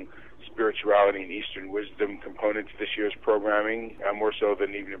strong spirituality and Eastern wisdom component to this year's programming, more so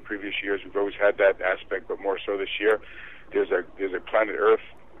than even in previous years. We've always had that aspect, but more so this year. There's a Planet Earth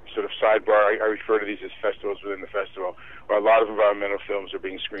sort of sidebar. I refer to these as festivals within the festival, where a lot of environmental films are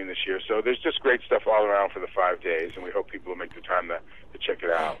being screened this year. So there's just great stuff all around for the 5 days, and we hope people will make the time to check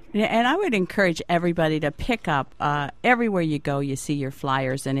it out. Yeah, and I would encourage everybody to pick up, everywhere you go, you see your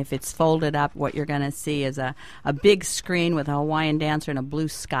flyers, and if it's folded up, what you're going to see is a big screen with a Hawaiian dancer and a blue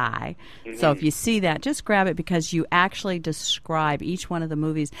sky. Mm-hmm. So if you see that, just grab it, because you actually describe each one of the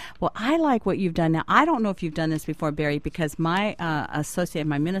movies. Well, I like what you've done now. I don't know if you've done this before, Barry, because my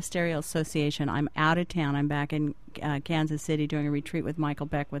my ministerial association, I'm out of town. I'm back in Kansas City doing a retreat with Michael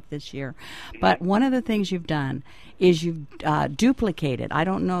Beckwith this year. But one of the things you've done is you've duplicated. I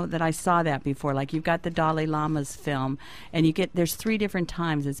don't know that I saw that before. Like, you've got the Dalai Lama's film, and there's 3 different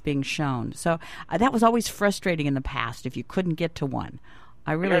times it's being shown. So that was always frustrating in the past if you couldn't get to one.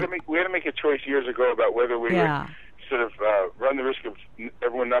 We had to make a choice years ago about whether we would sort of run the risk of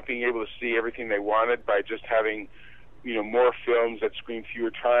everyone not being able to see everything they wanted by just having more films that screen fewer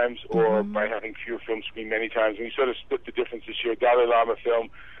times, or by having fewer films screen many times. And we sort of split the difference this year. Dalai Lama film,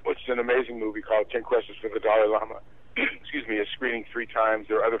 which is an amazing movie called 10 Questions for the Dalai Lama, is screening 3 times.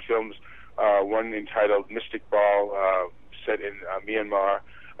 There are other films, one entitled Mystic Ball, set in Myanmar,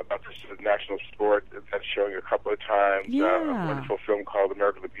 about this national sport, that's showing a couple of times. A wonderful film called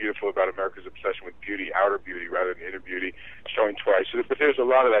America the Beautiful, about America's obsession with beauty, outer beauty rather than inner beauty, showing twice. But there's a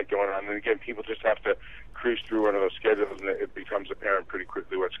lot of that going on. And again, people just have to cruise through one of those schedules, and it becomes apparent pretty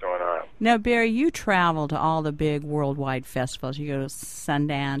quickly what's going on. Now, Barry, you travel to all the big worldwide festivals. You go to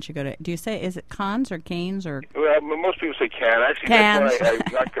Sundance. You go to, do you say, is it Cannes or Cannes or? Well, most people say Cannes. Actually, Cannes. That's one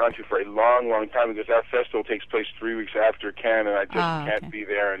I've not gone to for a long, long time, because our festival takes place 3 weeks after Cannes, and I just can't be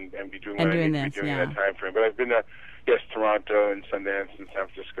there and be doing what I need to be doing in that time frame. But I've been to, Toronto and Sundance and San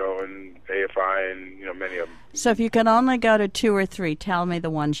Francisco and AFI and, many of them. So if you could only go to 2 or 3, tell me the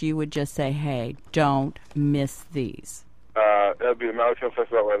ones you would just say, hey, don't miss these. That would be the Maui Film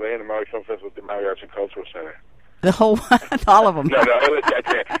Festival at Wailea and the Maui Film Festival at the Maui Arts and Cultural Center. The whole one? All of them? No, I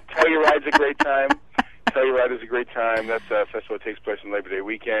can't. Telluride's a great time. Telluride is a great time. That's a festival that takes place on Labor Day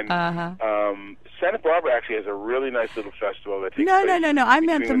weekend. Santa Barbara actually has a really nice little festival that takes place. No. I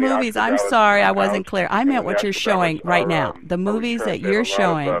meant the movies. I'm sorry, I wasn't clear. I meant what you're showing right now. The movies that you're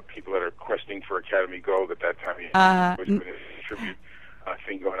showing. A lot of people that are questing for Academy Gold at that time of year. Which is a tribute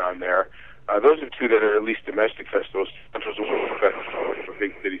thing going on there. Those are 2 that are at least domestic festivals. Central's a little festival, a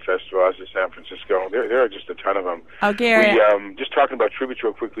big city festival, as is San Francisco. There are just a ton of them. Oh, Gary. Just talking about tributes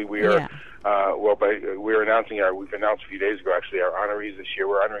real quickly, we are we're announcing we've announced a few days ago actually our honorees this year.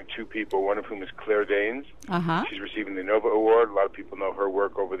 We're honoring 2 people, one of whom is Claire Danes. She's receiving the Nova Award. A lot of people know her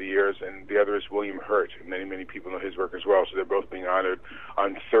work over the years, and the other is William Hurt. Many people know his work as well. So they're both being honored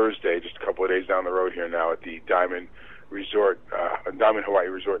on Thursday, just a couple of days down the road here now, at the Diamond resort, Diamond Hawaii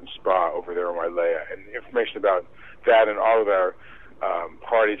Resort and Spa over there on Wailea. And information about that and all of our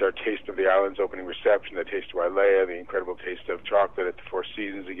parties, our Taste of the Islands opening reception, the Taste of Wailea, the incredible Taste of Chocolate at the Four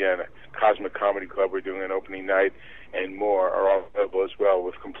Seasons again, a Cosmic Comedy Club, we're doing an opening night, and more are all available as well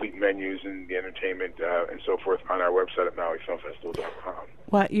with complete menus and the entertainment and so forth on our website at MauiFilmFestival.com.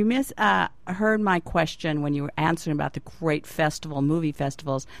 Well, you heard my question when you were answering about the great movie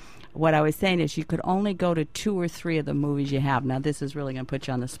festivals. What I was saying is you could only go to 2 or 3 of the movies you have. Now, this is really going to put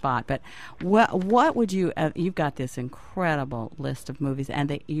you on the spot, but what would you, you've got this incredible list of movies,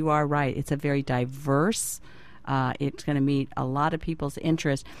 and you are right, it's a very diverse, it's going to meet a lot of people's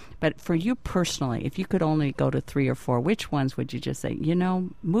interest. But for you personally, if you could only go to 3 or 4, which ones would you just say,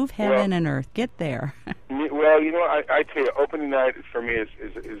 move heaven and earth, get there? Well, I tell you, opening night for me is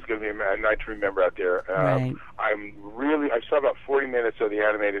going to be a night to remember out there. Right. I saw about 40 minutes of the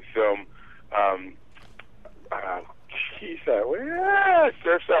animated film.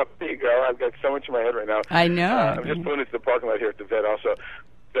 Surf's Up. There you go. I've got so much in my head right now. I know. I'm just pulling into the parking lot here at the vet also.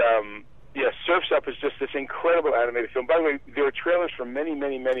 Surf's Up is just this incredible animated film. By the way, there are trailers for many,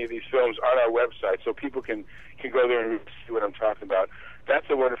 many, many of these films on our website, so people can go there and see what I'm talking about. That's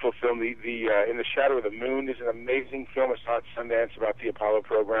a wonderful film. The In the Shadow of the Moon is an amazing film. I saw at Sundance about the Apollo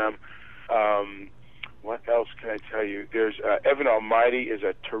program. What else can I tell you? There's Evan Almighty is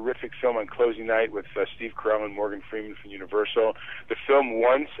a terrific film on closing night with Steve Carell and Morgan Freeman from Universal. The film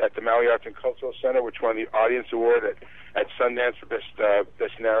Once at the Maui Arts and Cultural Center, which won the Audience Award at Sundance for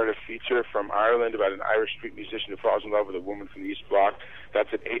Best Narrative Feature from Ireland about an Irish street musician who falls in love with a woman from the East Bloc.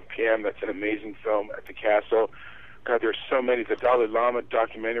 That's at 8 p.m. That's an amazing film at the Castle. God, there are so many. The Dalai Lama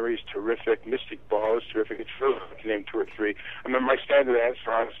documentary is terrific. Mystic Ball is terrific. It's really hard to name 2 or 3. I mean, my standard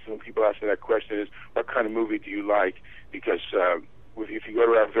answer, honestly, when people ask me that question is, what kind of movie do you like? Because if you go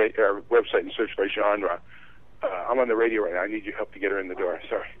to our website and search by genre, I'm on the radio right now. I need your help to get her in the door.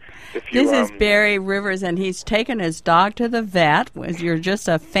 Sorry. This is Barry Rivers, and he's taken his dog to the vet. You're just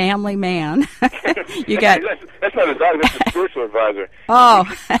a family man. You got that's not a dog. That's a spiritual advisor.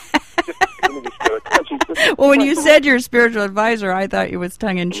 Oh. Well, when you said your spiritual advisor, I thought it was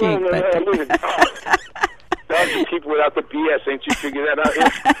tongue in cheek. No, dogs can keep without the BS. Ain't you figured that out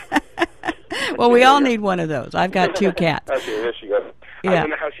yet? Well, we all need one of those. I've got 2 cats. Okay, there she goes. Yeah. I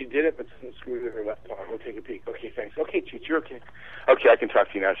don't know how she did it, but screwed in her left paw. We'll take a peek. Okay, thanks. Okay, Cheech, you're okay. Okay, I can talk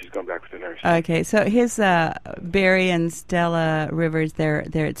to you now. She's going back with the nurse. Okay, so his Barry and Stella Rivers,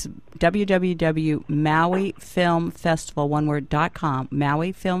 it's www.MauiFilmFestival.com.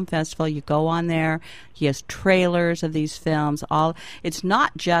 Maui Film Festival. You go on there. He has trailers of these films. It's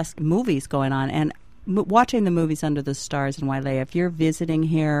not just movies going on, and watching the movies under the stars in Wailea. If you're visiting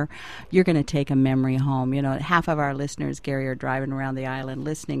here, you're going to take a memory home. Half of our listeners, Gary, are driving around the island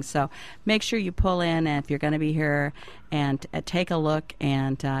listening. So make sure you pull in if you're going to be here and take a look,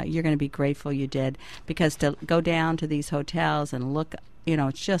 and you're going to be grateful you did, because to go down to these hotels and look,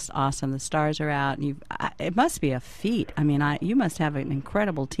 it's just awesome. The stars are out, and it must be a feat. I mean, you must have an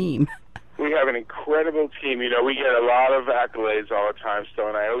incredible team. We have an incredible team. We get a lot of accolades all the time, Stella,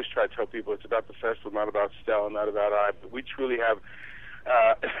 and I always try to tell people it's about the festival, not about Stella, not about I. But we truly have,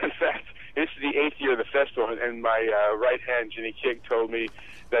 in fact, this is the 8th year of the festival, and my right hand, Ginny Kig, told me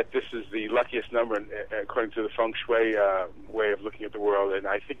that this is the luckiest number according to the feng shui way of looking at the world. And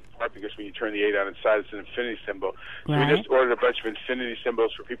I think it's part because when you turn the 8 on its side, it's an infinity symbol. So right. We just ordered a bunch of infinity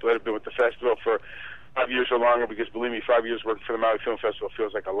symbols for people that have been with the festival for 5 years or longer, because believe me, 5 years working for the Maui Film Festival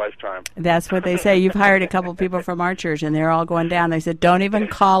feels like a lifetime. That's what they say. You've hired a couple people from our church, and they're all going down. They said, don't even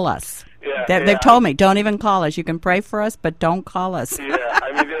call us. They've told me, don't even call us. You can pray for us, but don't call us. Yeah,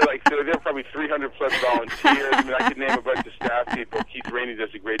 I mean, they're probably 300 plus volunteers. I mean, I could name a bunch of staff people. Keith Rainey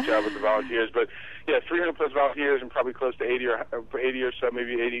does a great job with the volunteers, but 300 plus volunteers and probably close to 80 or so,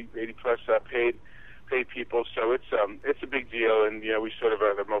 maybe 80 plus paid people. So it's a big deal, and we sort of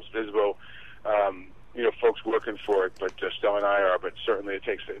are the most visible. Folks working for it, but Stella and I are. But certainly, it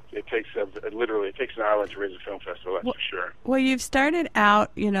takes literally an island to raise a film festival. That's for sure. Well, you've started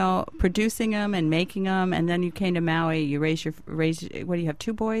out, producing them and making them, and then you came to Maui. You raised. What do you have?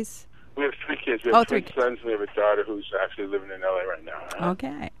 2 boys? We have 3 kids. We have 3 sons. And we have a daughter who's actually living in LA right now.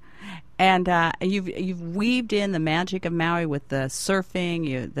 Okay. And you've weaved in the magic of Maui with the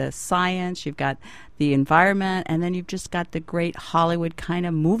surfing, the science. You've got the environment, and then you've just got the great Hollywood kind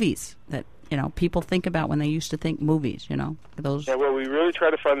of movies that people think about when they used to think movies, those. Yeah, well, we really try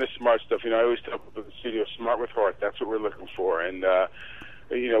to find the smart stuff. I always tell people at the studio, smart with heart. That's what we're looking for. And,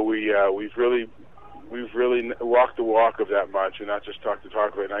 we've really walked the walk of that much and not just talk the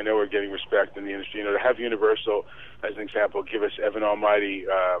talk of it. And I know we're getting respect in the industry. To have Universal, as an example, give us Evan Almighty,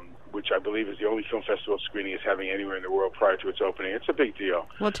 which I believe is the only film festival screening it's having anywhere in the world prior to its opening. It's a big deal.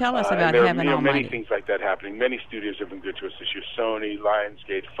 Well, tell us about there Heaven are Almighty. many things like that happening. Many studios have been good to us this year. Sony,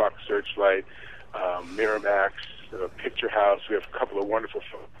 Lionsgate, Fox Searchlight, Miramax, Picture House. We have a couple of wonderful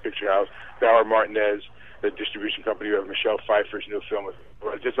films. Picture House, Bauer Martinez, the distribution company. We have Michelle Pfeiffer's new film.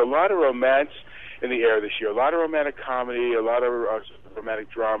 There's a lot of romance in the air this year. A lot of romantic comedy, a lot of romantic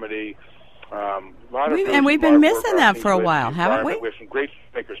dramedy. We've been missing that for a while, haven't we? We have some great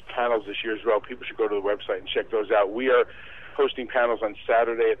makers panels this year as well. People should go to the website and check those out. We are hosting panels on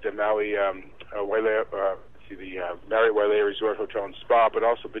Saturday at the Maui Wailea, the Marriott Wailea Resort Hotel and Spa, but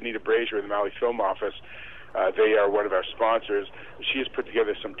also Benita Brazier in the Maui Film Office. They are one of our sponsors. She has put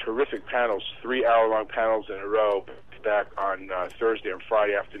together some terrific panels, 3-hour-long panels in a row, back on Thursday and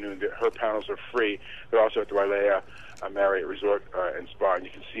Friday afternoon. Her panels are free. They're also at the Wailea Marriott Resort and Spa, and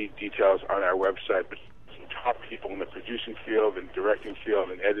you can see details on our website. But some top people in the producing field and directing field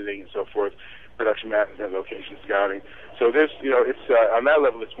and editing and so forth, production management, location scouting. So there's, it's on that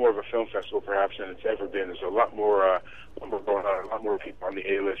level, it's more of a film festival perhaps than it's ever been. There's a lot more going on, a lot more people on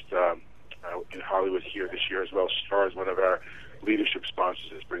the A-list in Hollywood here this year as well. Star is one of our leadership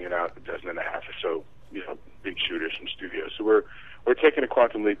sponsors, is bringing out 12 or so, big shooters from studios. So we're taking a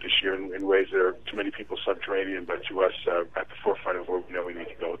quantum leap this year in ways that are to many people subterranean, but to us at the forefront of where we know we need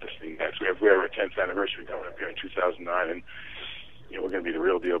to go with this thing next. We have our 10th anniversary coming up here in 2009, and we're going to be the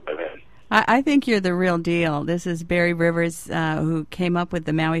real deal by then. I think you're the real deal. This is Barry Rivers, who came up with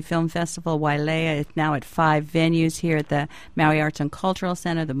the Maui Film Festival. Wailea is now at 5 venues here at the Maui Arts and Cultural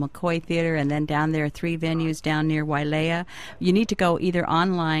Center, the McCoy Theater, and then down there 3 venues down near Wailea. You need to go either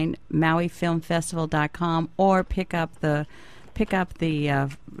online, MauiFilmFestival.com, or pick up the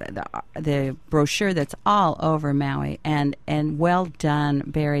brochure that's all over Maui. And well done,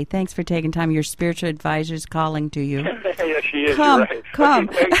 Barry. Thanks for taking time. Your spiritual advisor's calling to you. Yes, she is. Come, you're right. come.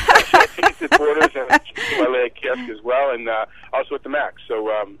 Tickets at Borders and Wailea Kiosk as well, and also at the Max. So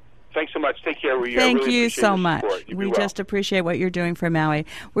thanks so much. Take care. Thank really you so much. We just appreciate what you're doing for Maui.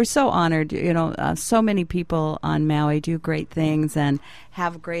 We're so honored. So many people on Maui do great things and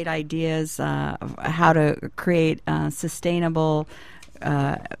have great ideas how to create sustainable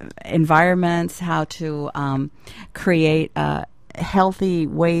environments, how to create healthy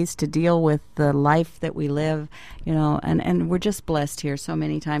ways to deal with the life that we live, and we're just blessed here so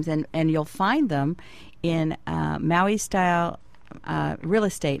many times. And you'll find them in Maui Style, Real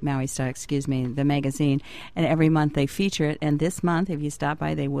Estate Maui Style, the magazine, and every month they feature it. And this month, if you stop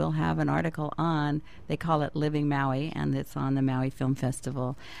by, they will have an article on, they call it Living Maui, and it's on the Maui Film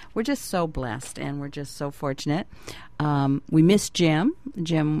Festival. We're just so blessed, and we're just so fortunate. We miss Jim.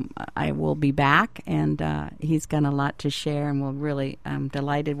 I will be back, and he's got a lot to share, and we'll really, I'm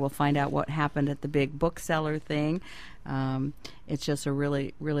delighted. We'll find out what happened at the big bookseller thing. It's just a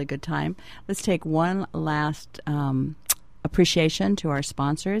really, really good time. Let's take one last appreciation to our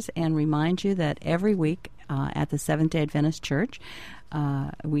sponsors and remind you that every week at the Seventh-day Adventist Church,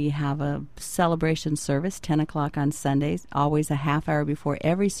 we have a celebration service, 10 o'clock on Sundays. Always a half hour before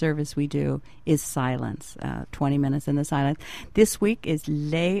every service we do is silence, 20 minutes in the silence. This week is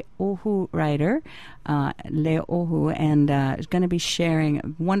Le'ohu Rider, Le'ohu, and is going to be sharing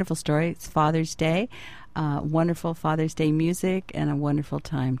a wonderful story. It's Father's Day, wonderful Father's Day music, and a wonderful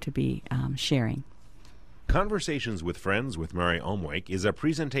time to be sharing. Conversations with Friends with Mary Omwake is a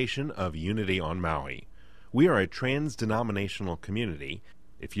presentation of Unity on Maui. We are a trans-denominational community.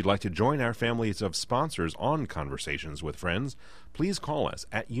 If you'd like to join our families of sponsors on Conversations with Friends, please call us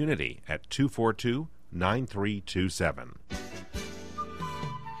at Unity at 242-9327.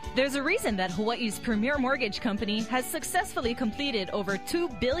 There's a reason that Hawaii's premier mortgage company has successfully completed over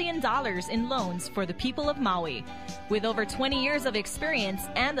 $2 billion in loans for the people of Maui. With over 20 years of experience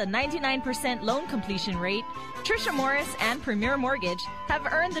and a 99% loan completion rate, Trisha Morris and Premier Mortgage have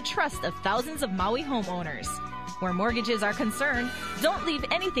earned the trust of thousands of Maui homeowners. Where mortgages are concerned, don't leave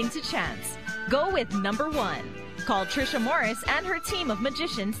anything to chance. Go with number one. Call Trisha Morris and her team of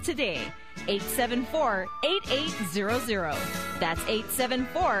magicians today. 874-8800. That's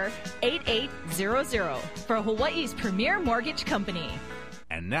 874-8800 for Hawaii's premier mortgage company.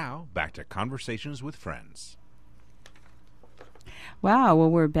 And now, back to Conversations with Friends. Wow, well,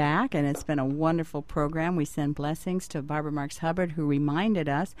 we're back, and it's been a wonderful program. We send blessings to Barbara Marks Hubbard, who reminded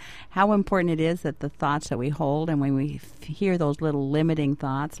us how important it is that the thoughts that we hold, and when we hear those little limiting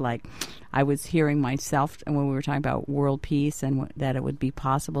thoughts, like I was hearing myself when we were talking about world peace and that it would be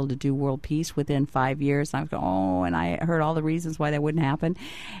possible to do world peace within 5 years. I was going, and I heard all the reasons why that wouldn't happen.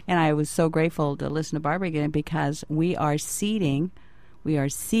 And I was so grateful to listen to Barbara again, because we are seeding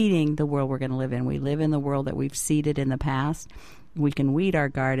the world we're going to live in. We live in the world that we've seeded in the past. we can weed our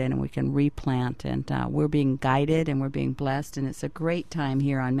garden and we can replant, and we're being guided and we're being blessed, and it's a great time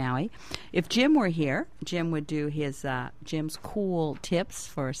here on Maui. If Jim were here, Jim would do his Jim's cool tips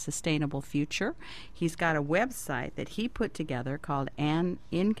for a sustainable future. He's got a website that he put together called An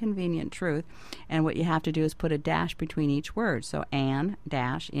Inconvenient Truth, and what you have to do is put a dash between each word. So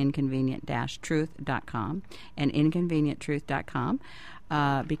an-inconvenient-truth.com and inconvenienttruth.com.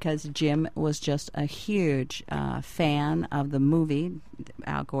 Because Jim was just a huge fan of the movie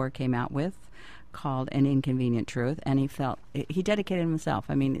Al Gore came out with called An Inconvenient Truth, and he dedicated himself.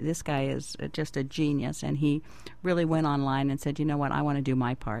 I mean, this guy is just a genius, and he really went online and said, you know what, I want to do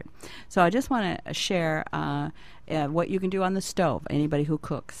my part. So I just want to share what you can do on the stove, anybody who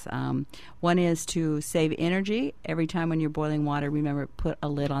cooks. One is to save energy. Every time when you're boiling water, remember, put a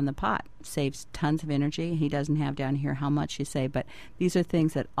lid on the pot. Saves tons of energy. He doesn't have down here how much you save, but these are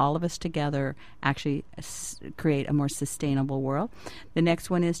things that all of us together actually create a more sustainable world. The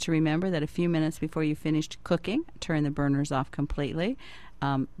next one is to remember that a few minutes before you finish cooking, turn the burners off completely.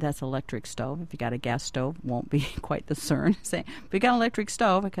 That's electric stove. If you got a gas stove, won't be quite the CERN. But you got an electric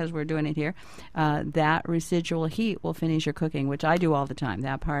stove, because we're doing it here, that residual heat will finish your cooking, which I do all the time.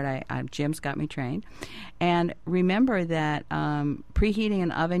 That part, Jim's got me trained. And remember that preheating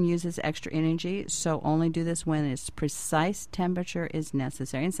an oven uses extra energy, so only do this when its precise temperature is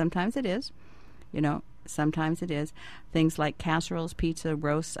necessary. And sometimes it is, sometimes it is. Things like casseroles, pizza,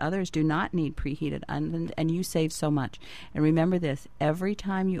 roasts, others do not need preheated oven, and you save so much. And remember this, every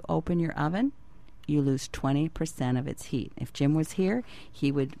time you open your oven, you lose 20% of its heat. If Jim was here,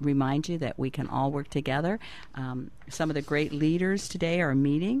 he would remind you that we can all work together. Some of the great leaders today are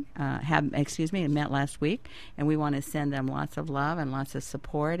meeting, met last week, and we want to send them lots of love and lots of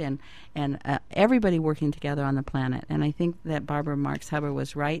support, and everybody working together on the planet. And I think that Barbara Marx Hubbard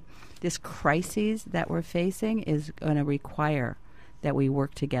was right. This crisis that we're facing is going to require that we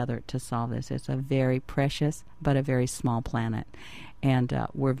work together to solve this. It's a very precious but a very small planet. And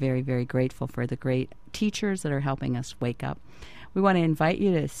we're very, very grateful for the great teachers that are helping us wake up. We want to invite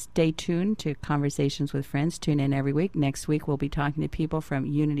you to stay tuned to Conversations with Friends. Tune in every week. Next week, we'll be talking to people from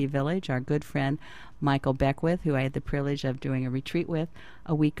Unity Village, our good friend Michael Beckwith, who I had the privilege of doing a retreat with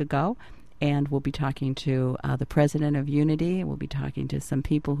a week ago. And we'll be talking to the president of Unity. We'll be talking to some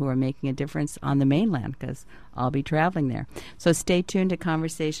people who are making a difference on the mainland, because I'll be traveling there. So stay tuned to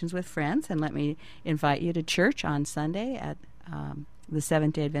Conversations with Friends, and let me invite you to church on Sunday at the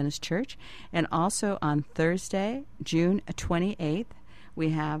Seventh-day Adventist Church. And also on Thursday, June 28th, we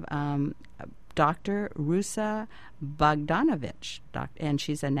have Dr. Rusa Bogdanovich, and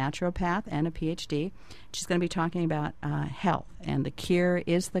she's a naturopath and a PhD. She's going to be talking about health, and the cure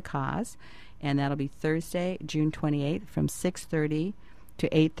is the cause, and that'll be Thursday, June 28th from 6:30 to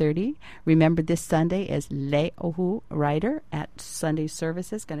 8:30. Remember, this Sunday is Le'ohu Rider at Sunday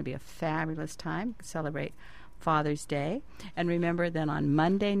services. Going to be a fabulous time. Celebrate Father's Day. And remember, then on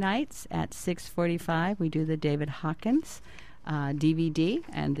Monday nights at 6:45, we do the David Hawkins DVD,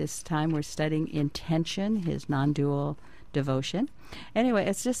 and this time we're studying Intention, his non-dual devotion. Anyway,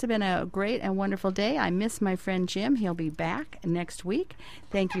 it's just been a great and wonderful day. I miss my friend Jim. He'll be back next week.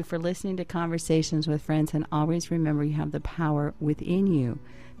 Thank you for listening to Conversations with Friends, and always remember, you have the power within you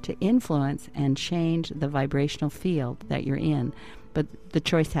to influence and change the vibrational field that you're in. But the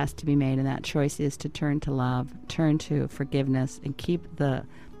choice has to be made, and that choice is to turn to love, turn to forgiveness, and keep the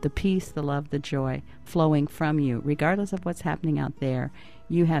peace, the love, the joy flowing from you. Regardless of what's happening out there,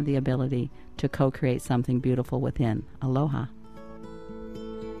 you have the ability to co-create something beautiful within. Aloha.